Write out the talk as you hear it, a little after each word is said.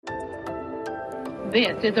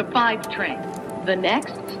This is a 5 train. The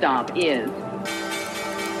next stop is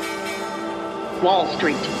Wall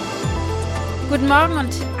Street. Guten Morgen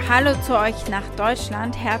und hallo zu euch nach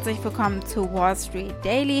Deutschland. Herzlich willkommen zu Wall Street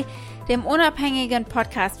Daily, dem unabhängigen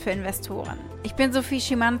Podcast für Investoren. Ich bin Sophie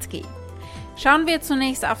Schimanski. Schauen wir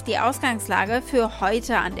zunächst auf die Ausgangslage für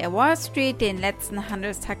heute an der Wall Street, den letzten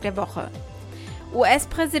Handelstag der Woche.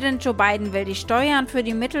 US-Präsident Joe Biden will die Steuern für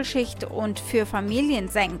die Mittelschicht und für Familien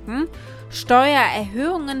senken.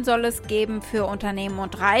 Steuererhöhungen soll es geben für Unternehmen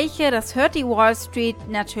und Reiche. Das hört die Wall Street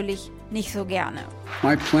natürlich nicht so gerne.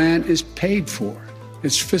 My plan is paid for.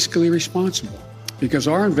 It's fiscally responsible because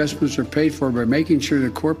our investments are paid for by making sure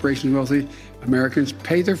that corporations and wealthy Americans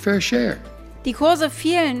pay their fair share. Die Kurse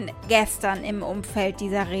fielen gestern im Umfeld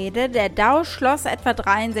dieser Rede. Der Dow schloss etwa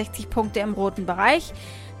 63 Punkte im roten Bereich,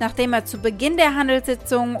 nachdem er zu Beginn der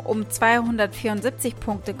Handelssitzung um 274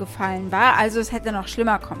 Punkte gefallen war, also es hätte noch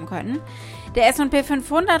schlimmer kommen können. Der S&P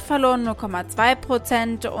 500 verlor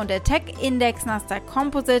 0,2% und der Tech-Index Nasdaq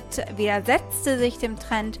Composite widersetzte sich dem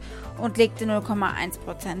Trend und legte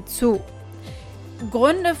 0,1% zu.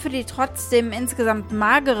 Gründe für die trotzdem insgesamt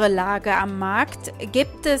magere Lage am Markt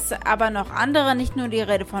gibt es aber noch andere, nicht nur die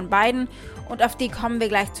Rede von Biden, und auf die kommen wir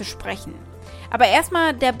gleich zu sprechen. Aber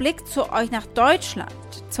erstmal der Blick zu euch nach Deutschland.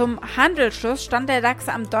 Zum Handelsschluss stand der DAX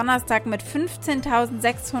am Donnerstag mit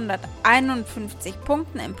 15.651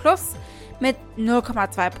 Punkten im Plus mit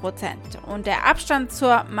 0,2%. Und der Abstand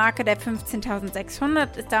zur Marke der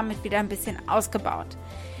 15.600 ist damit wieder ein bisschen ausgebaut.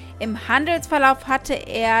 Im Handelsverlauf hatte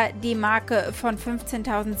er die Marke von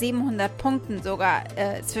 15.700 Punkten sogar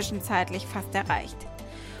zwischenzeitlich fast erreicht.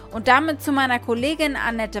 Und damit zu meiner Kollegin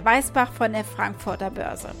Annette Weißbach von der Frankfurter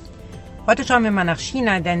Börse. Heute schauen wir mal nach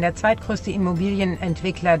China, denn der zweitgrößte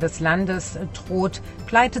Immobilienentwickler des Landes droht,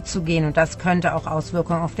 pleite zu gehen, und das könnte auch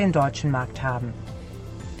Auswirkungen auf den deutschen Markt haben.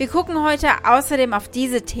 Wir gucken heute außerdem auf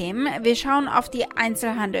diese Themen. Wir schauen auf die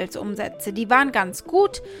Einzelhandelsumsätze. Die waren ganz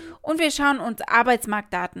gut und wir schauen uns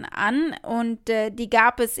Arbeitsmarktdaten an und die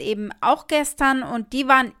gab es eben auch gestern und die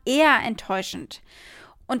waren eher enttäuschend.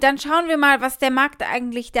 Und dann schauen wir mal, was der Markt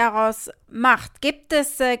eigentlich daraus macht. Gibt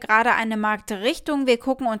es gerade eine Marktrichtung? Wir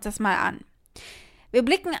gucken uns das mal an. Wir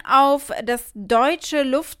blicken auf das deutsche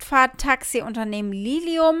Luftfahrt-Taxi-Unternehmen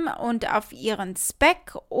Lilium und auf ihren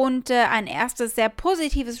SPAC und ein erstes sehr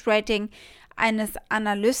positives Rating eines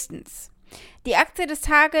Analystens. Die Aktie des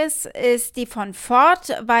Tages ist die von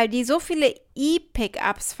Ford, weil die so viele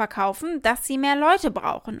E-Pickups verkaufen, dass sie mehr Leute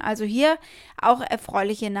brauchen. Also hier auch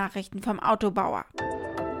erfreuliche Nachrichten vom Autobauer.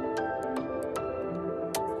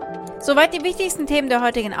 Soweit die wichtigsten Themen der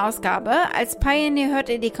heutigen Ausgabe. Als Pioneer hört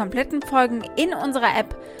ihr die kompletten Folgen in unserer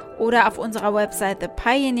App oder auf unserer Website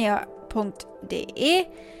thepioneer.de.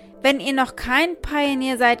 Wenn ihr noch kein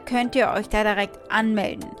Pioneer seid, könnt ihr euch da direkt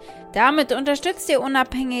anmelden. Damit unterstützt ihr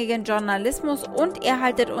unabhängigen Journalismus und ihr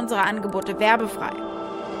haltet unsere Angebote werbefrei.